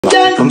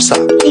comme ça.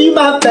 Il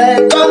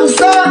m'appelle comme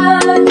ça.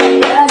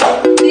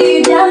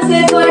 Viviane,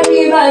 c'est toi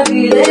qui m'as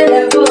brûlé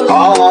les beaux.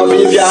 Oh,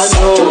 Viviane.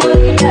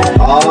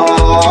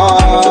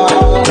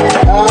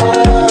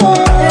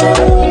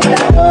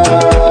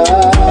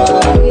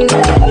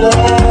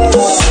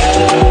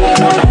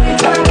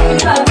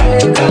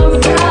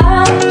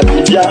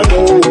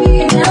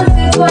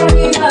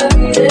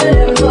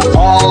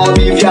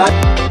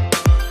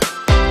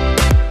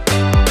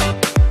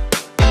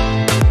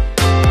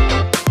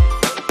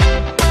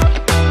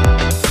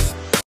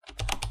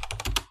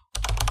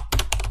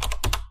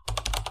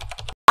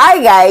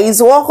 Hi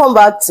guys, welcome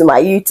back to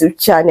my YouTube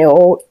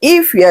channel.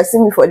 If you are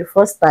seeing me for the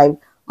first time,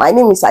 my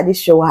name is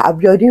Adesewa.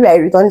 Aabiodunadesewa, a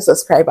returning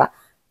subscriber.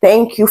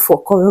 Thank you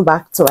for coming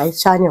back to my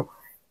channel.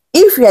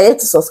 If you are yet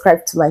to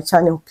subscribe to my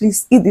channel,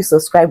 please hit the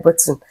subscribe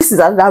button. This is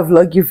another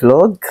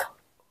vlog,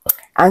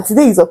 and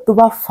today is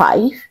October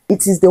 5.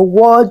 It is the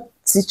World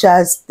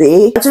Teachers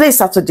Day. Today is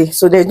Saturday,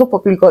 so there is no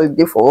public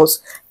holiday for us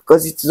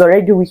because it is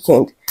already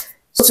weekend.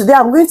 So today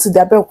I'm going to the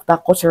Abeokuta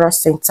Cultural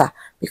Center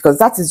because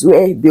that is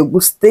where the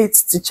Ogun State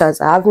teachers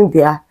are having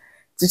their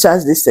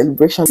Teachers Day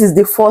celebration. This is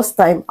the first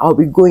time I'll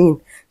be going.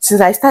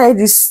 Since I started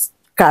this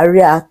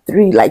career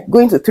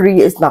going to 3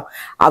 years now,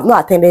 I've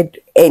not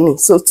attended any.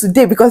 So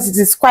today, because it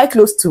is quite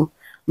close to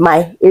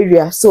my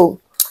area, so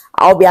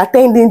I'll be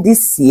attending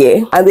this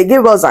year. And they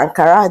gave us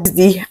Ankara.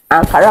 The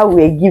Ankara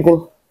we were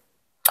given.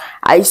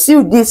 I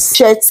sewed this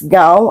shirt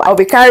gown. I'll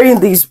be carrying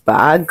this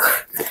bag,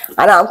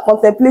 and I'm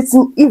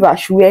contemplating if I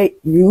should wear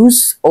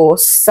heels or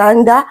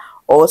sandal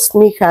or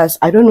sneakers.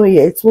 I don't know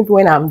yet. Maybe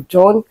when I'm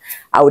done,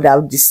 I would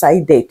have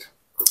decided.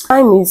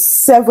 Time is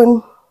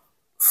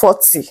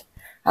 7:40,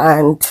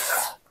 and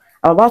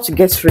I'm about to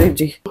get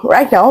ready.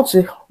 Right now, I want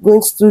to go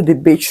into the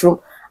bedroom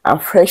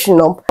and freshen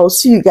up. I'll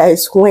see you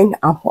guys when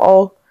I'm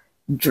all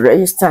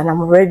dressed and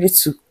I'm ready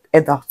to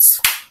head out.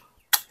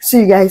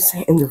 See you guys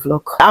in the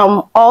vlog.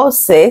 I'm all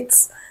set,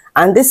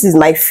 and this is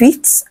my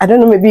feet. I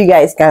don't know, maybe you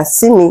guys can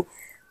see me.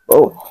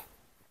 Oh,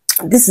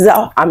 this is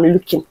how I'm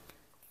looking.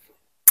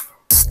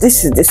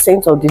 This is the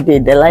saint of the day,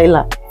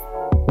 Delilah.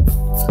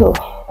 So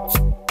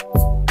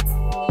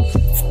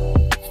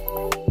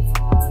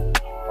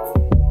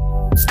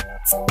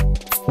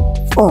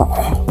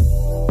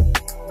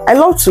I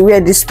love to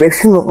wear this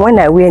perfume when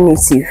I wear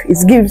native.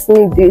 It gives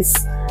me this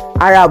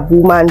Arab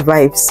woman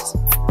vibes.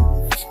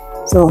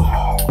 So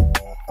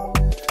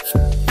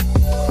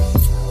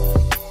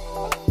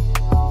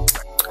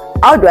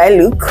how do I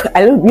look?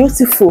 I look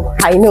beautiful,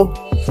 I know.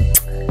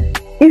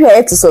 If you're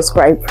here to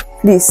subscribe,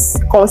 please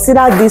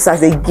consider this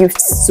as a gift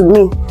to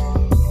me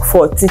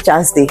for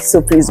Teachers Day.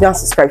 So please go and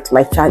subscribe to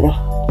my channel.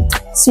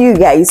 See you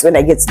guys when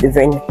I get to the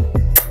venue.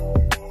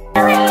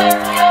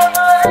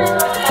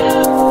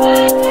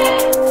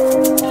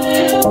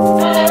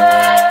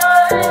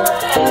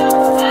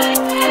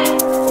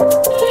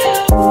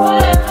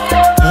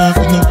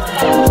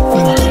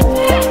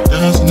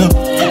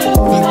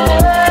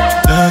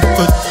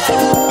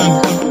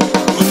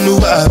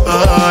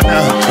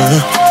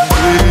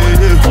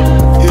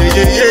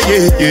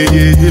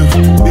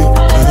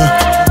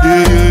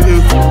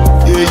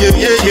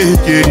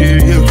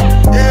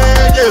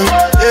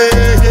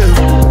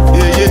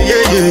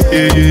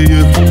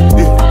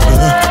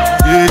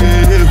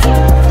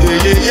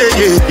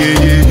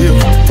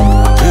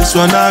 This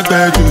one I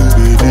got you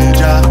with the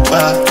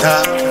jabata.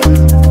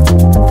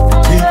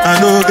 I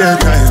know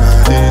get time I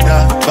did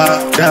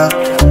that.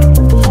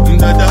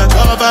 That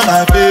cover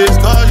my face,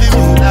 calling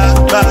me that.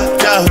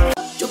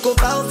 You go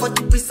bow for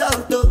the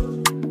result, though.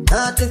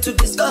 Nothing to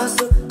discuss,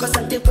 cause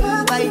I did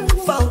by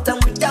fault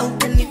and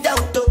without any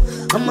doubt, though.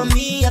 I'm a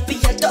me happy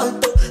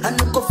adult, though. I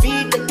no go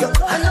feed the girl,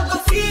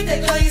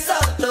 it's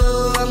out,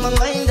 though. I'm a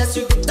mind that's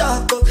you can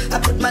talk, though. I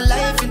put my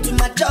life into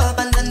my job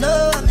and I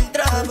know I'm in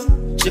trouble.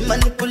 She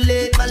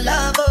manipulate my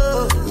love,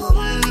 oh.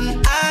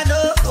 I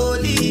know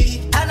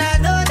holy, and I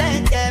know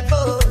that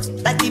devil,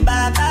 like the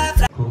Baba.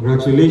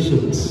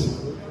 Congratulations.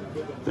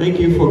 Thank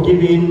you for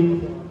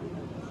giving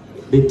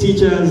the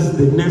teachers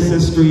the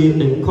necessary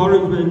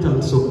encouragement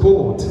and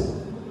support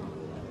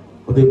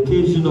for the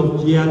occasion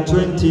of year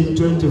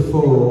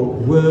 2024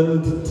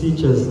 World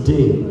Teachers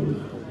Day.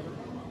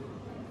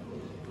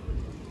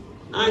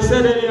 I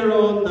said earlier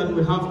on that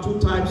we have two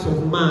types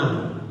of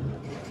man.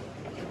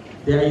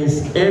 There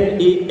is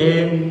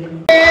M-A-N.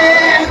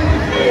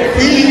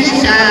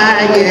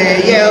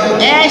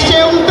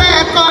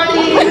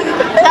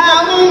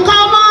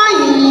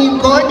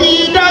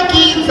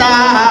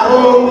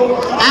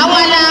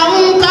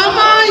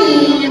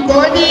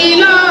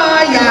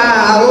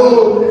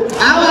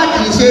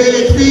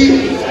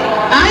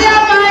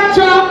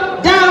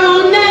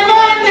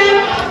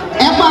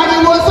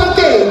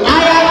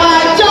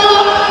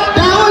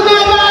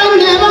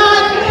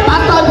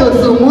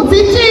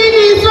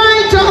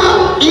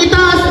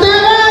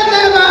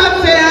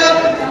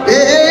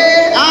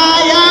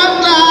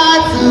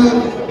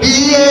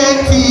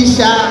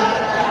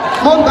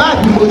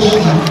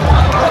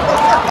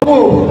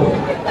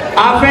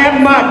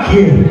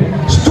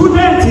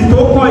 Student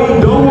tó kọ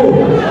ìdánwò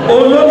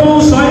ológun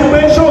sọ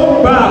pé ṣó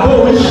gbà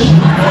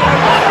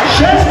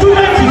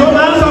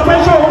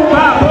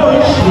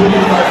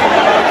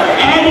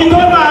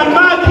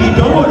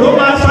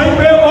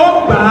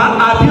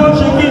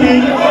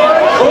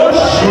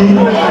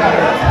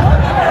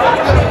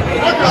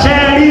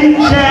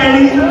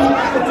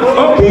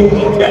Wait,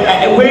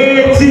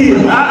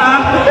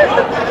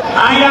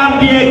 I am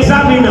the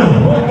examiner,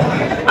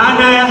 and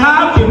I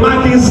have the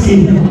marking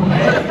scheme,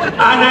 and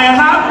I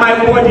have my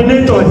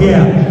coordinator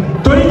here.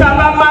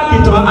 Tonita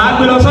marketer, I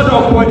will also the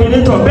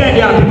coordinator.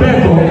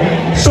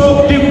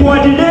 So the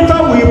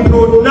coordinator will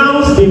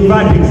pronounce the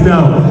verdicts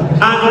now,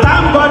 and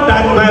thank God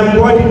that my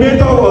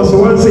coordinator was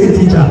once a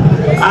teacher,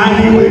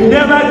 and he will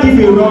never give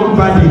a wrong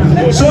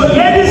verdict. So,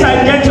 ladies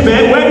and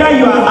gentlemen, whether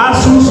you are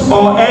ASUS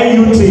or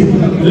NUT,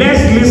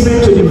 let's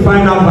listen to the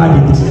final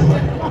verdict.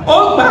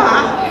 Over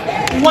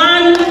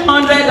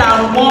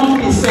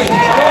 101%.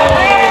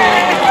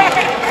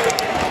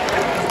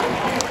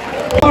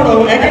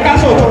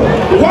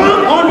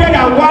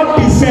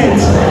 101%.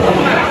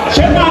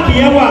 Shema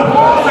Kiewa.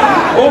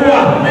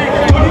 Over.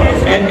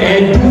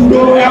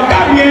 Duro.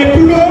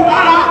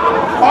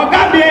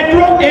 Ogabi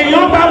Edro. A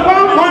number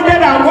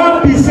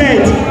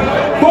 101%.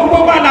 Gbogbo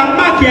wa la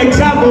mark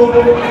exam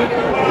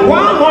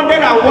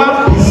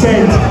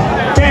 101%.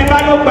 Tẹ́ẹ̀bá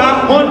ló gba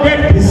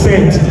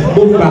 100%.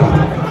 Mo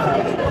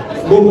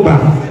gbà.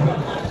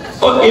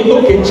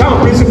 Okay, child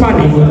principal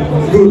ni.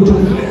 Good.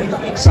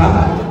 Sir.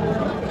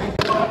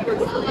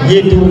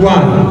 Yedu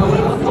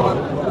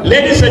 1.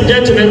 Ladies and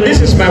gentlemen,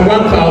 this is my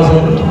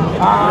 1,000.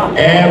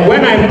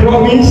 When I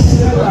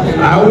promise,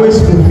 I always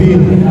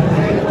fulfill.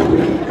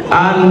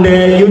 And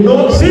you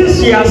know, since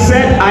he has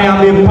said I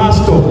am a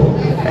pastor,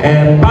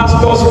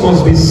 pastors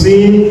must be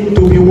seen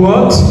to be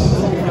what?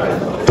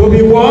 To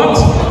be what?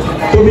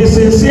 To be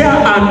sincere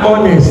and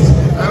honest.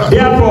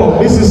 Therefore,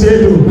 Mrs.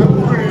 Edu,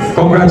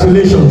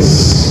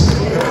 congratulations.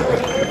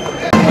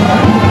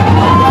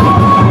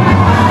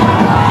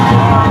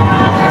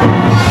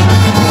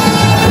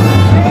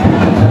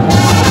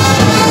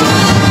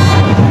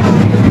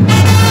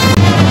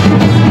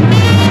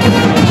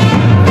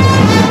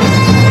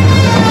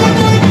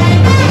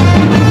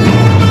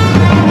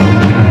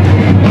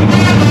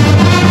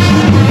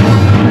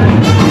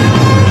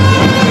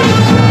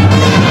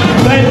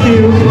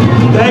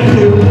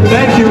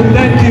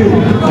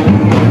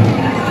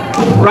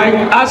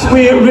 As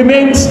we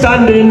remain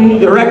standing,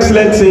 Your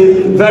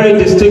Excellency, very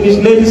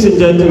distinguished ladies and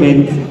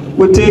gentlemen,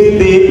 we take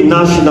the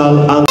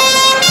national anthem.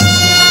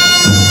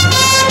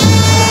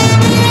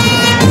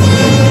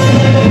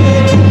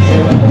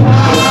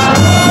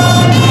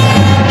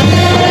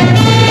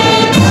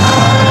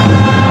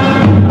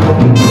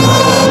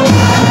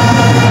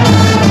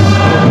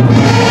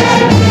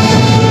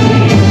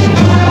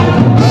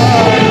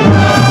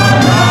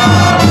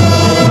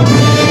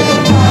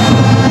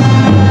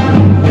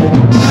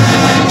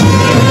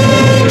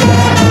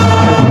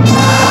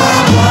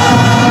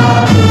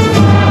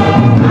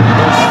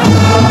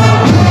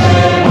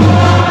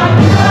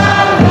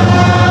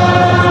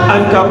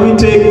 Can we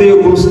take the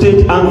Ogun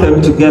State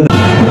anthem together?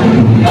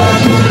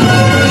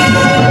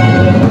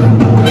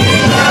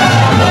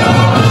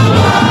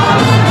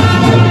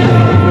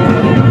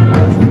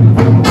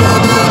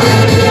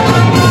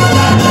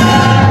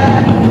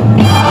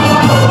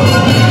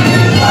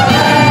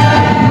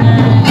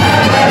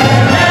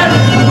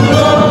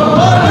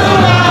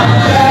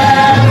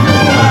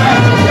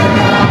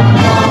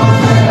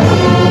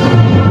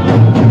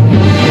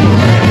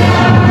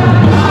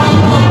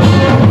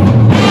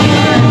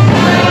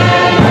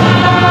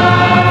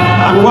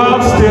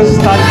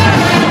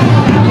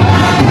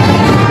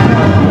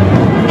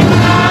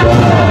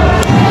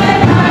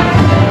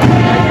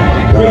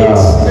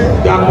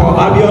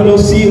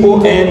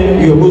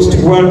 You're most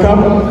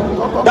welcome.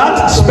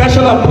 That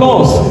special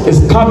applause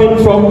is coming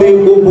from the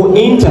Ogun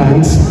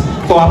interns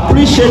for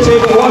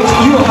appreciating what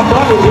you have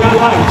done in their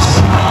lives.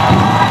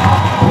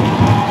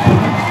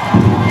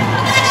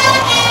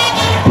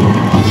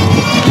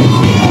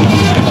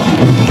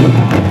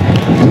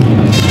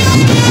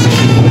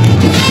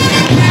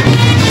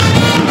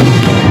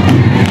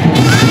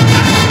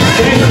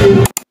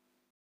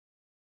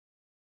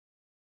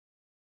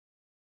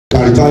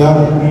 Retire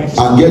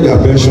and get their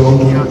pension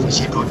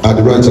at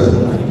the right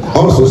time.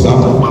 Also, sir,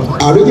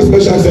 arrange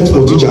special sets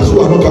for teachers who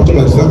are not captured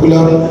by the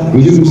circular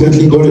released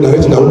recently during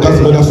directing our workers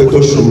in other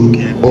sector should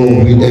or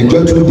will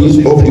enjoy 2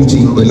 days off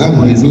duty in line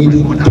with the need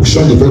to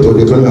shun the effect of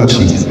the economic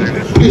hardship.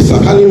 Please, sir,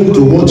 can you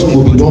to what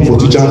will be done for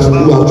teachers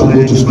who have to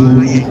go to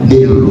school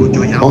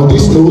daily? On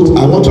this note,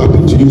 I want to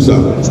appeal to you,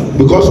 sir,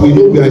 because we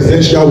know we are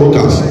essential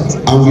workers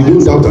and we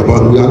don't doubt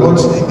about it. We are not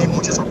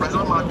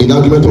in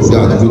argument of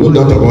that, we don't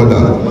doubt about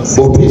that.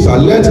 But please,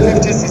 let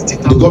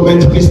the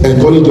government please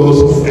encourage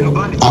us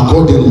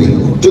accordingly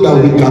so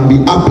that we can be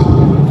happy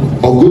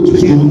of going to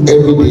school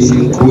every day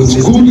with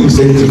good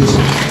incentives.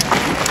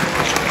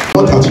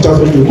 Not our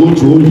teachers to go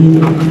to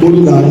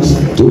holy lands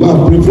to go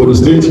and pray for the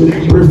state,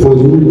 pray for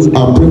you,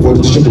 and pray for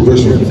the teaching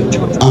profession.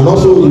 And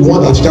also, we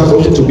want our teachers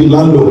also to be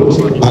landlords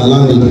and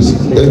landladies.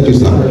 Thank you,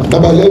 sir.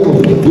 Number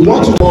 11, we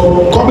want to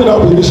coming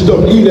up with the issue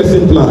of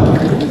e-lesson plan.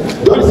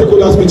 During the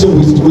stakeholders meeting,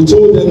 we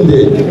told them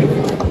that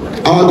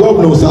our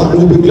governor, sir,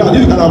 will be glad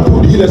if you can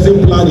approve the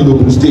e-lesson plan in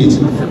Ogun State,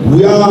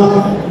 where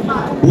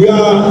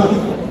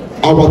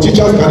our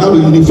teachers can have a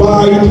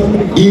unified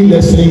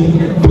e-lesson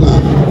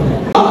plan.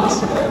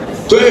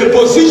 to a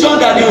position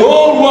that the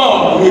whole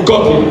world will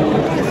copy.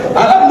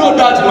 I have no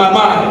doubt in my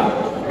mind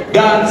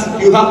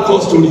that you have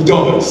cause to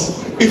rejoice.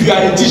 If you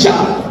are a teacher,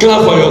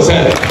 clap for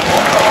yourself.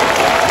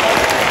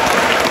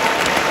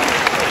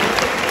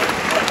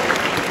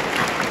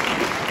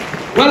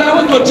 Well, I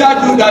want to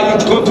charge you that you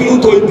continue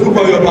to improve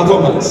on your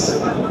performance.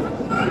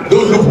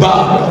 Don't look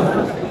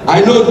back.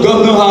 I know the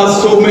governor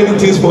has so many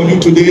things for you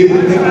today,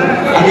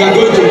 and you are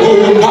going to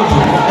go home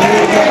happy.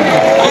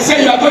 I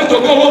say you are going to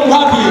go home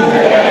happy.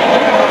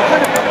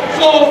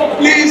 So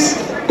please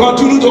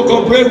continue to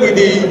cooperate with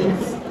the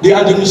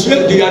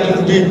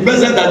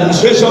present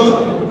administration,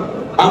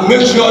 and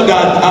make sure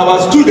that our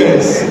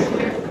students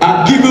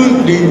are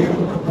given the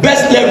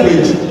best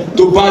leverage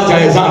to pass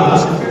their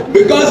exams.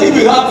 Because if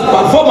we have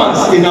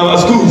performance in our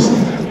schools,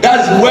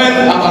 that's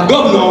when our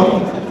governor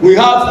will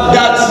have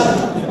that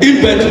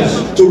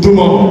impetus to do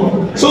more.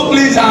 So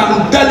please,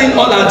 I'm telling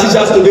all our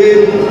teachers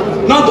today,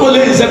 not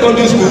only in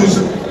secondary schools,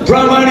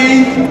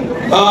 primary,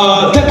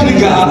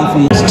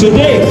 technical.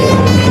 Today,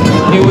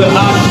 he will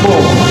add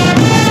more.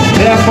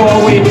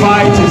 Therefore, we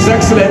invite His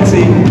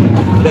Excellency,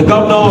 the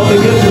Governor of the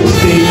Ogun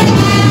State,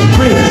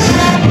 Prince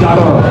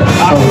Dr.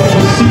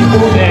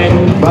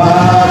 C.O.N.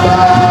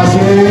 Baba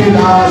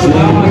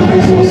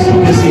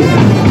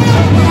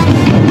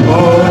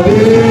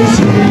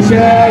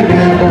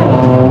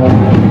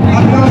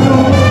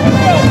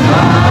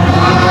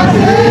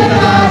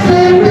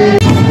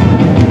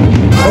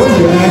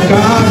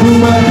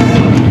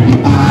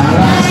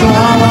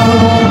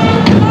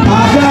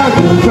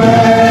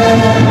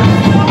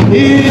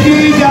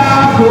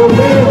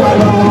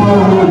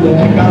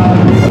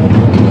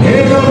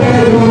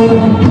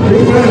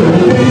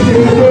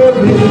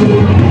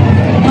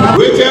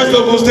Greatest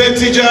Ogun State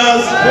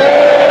teachers,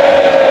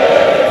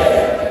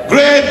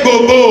 great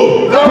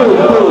Gogo,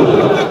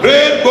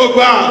 great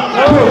Gogo,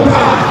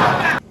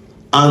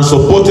 and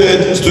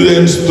supported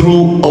students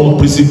through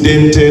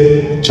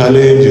unprecedented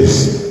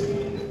challenges.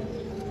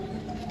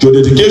 Your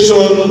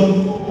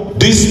dedication,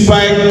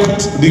 despite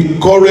the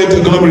current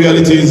economic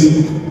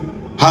realities,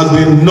 has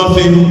been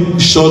nothing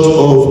short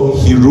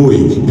of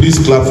heroic. Please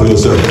clap for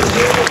yourself.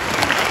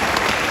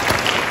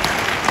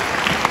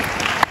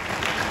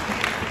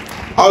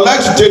 I would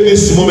like to take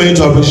this moment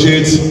to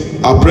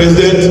appreciate our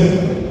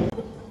president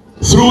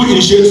through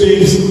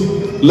initiatives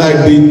like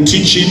the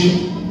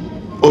teaching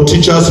or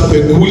teachers'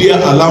 peculiar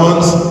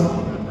allowance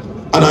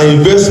and our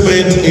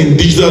investment in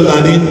digital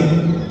learning.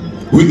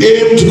 We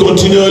aim to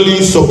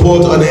continually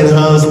support and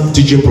enhance the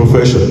teaching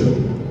profession.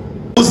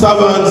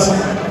 Servants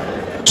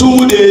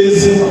 2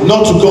 days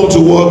not to come to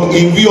work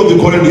in view of the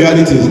current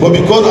realities, but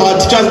because our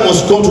teachers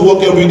must come to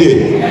work every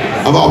day,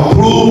 I've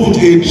approved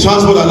a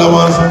transport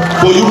allowance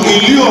for you in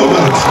lieu of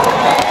that.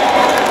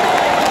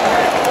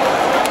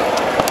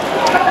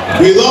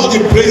 With all the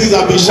praises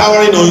I've been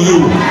showering on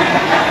you,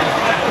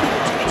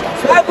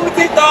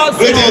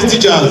 greatest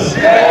teachers,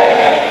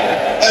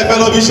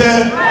 fellow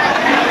Bishop.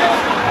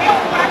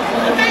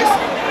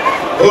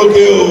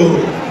 Okay,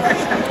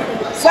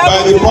 by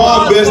the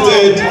power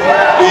vested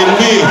in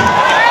me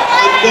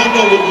as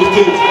governor of Ogun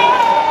State,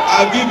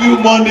 I give you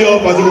Monday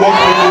off as a work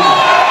meeting.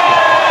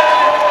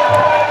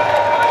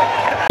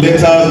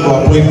 Letters of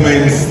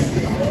appointments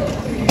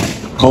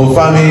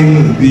confirming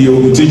the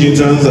Ogun State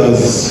interns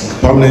as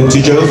permanent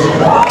teachers.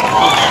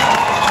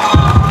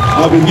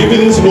 I'll be giving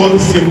this one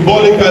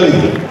symbolically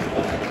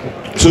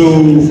to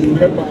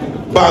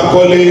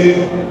Bankole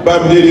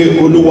Bamidele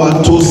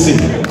Oluwatosin.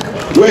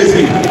 Where is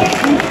he?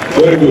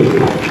 Very good.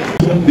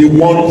 The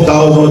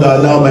 1,000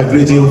 are now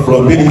migrating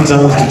from being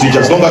interns to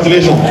teachers.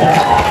 Congratulations.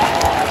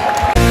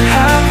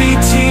 Happy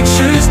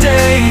Teachers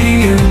Day to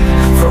you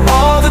for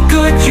all the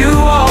good you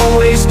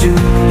always do.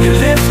 You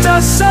lift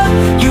us up,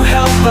 you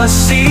help us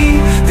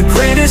see the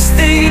greatest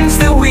things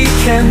that we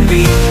can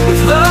be.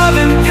 With love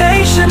and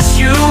patience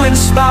you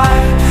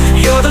inspire.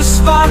 You're the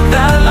spark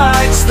that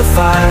lights the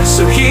fire.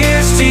 So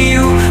here's to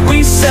you,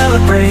 we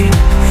celebrate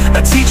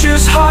a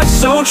teacher's heart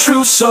so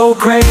true, so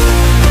great.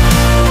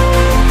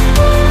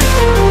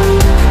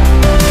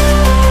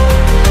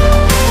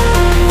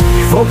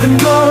 You've opened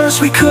doors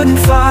we couldn't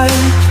find,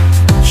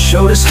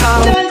 showed us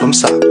how. Comme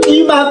ça.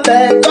 Il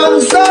m'appelle comme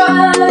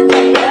ça.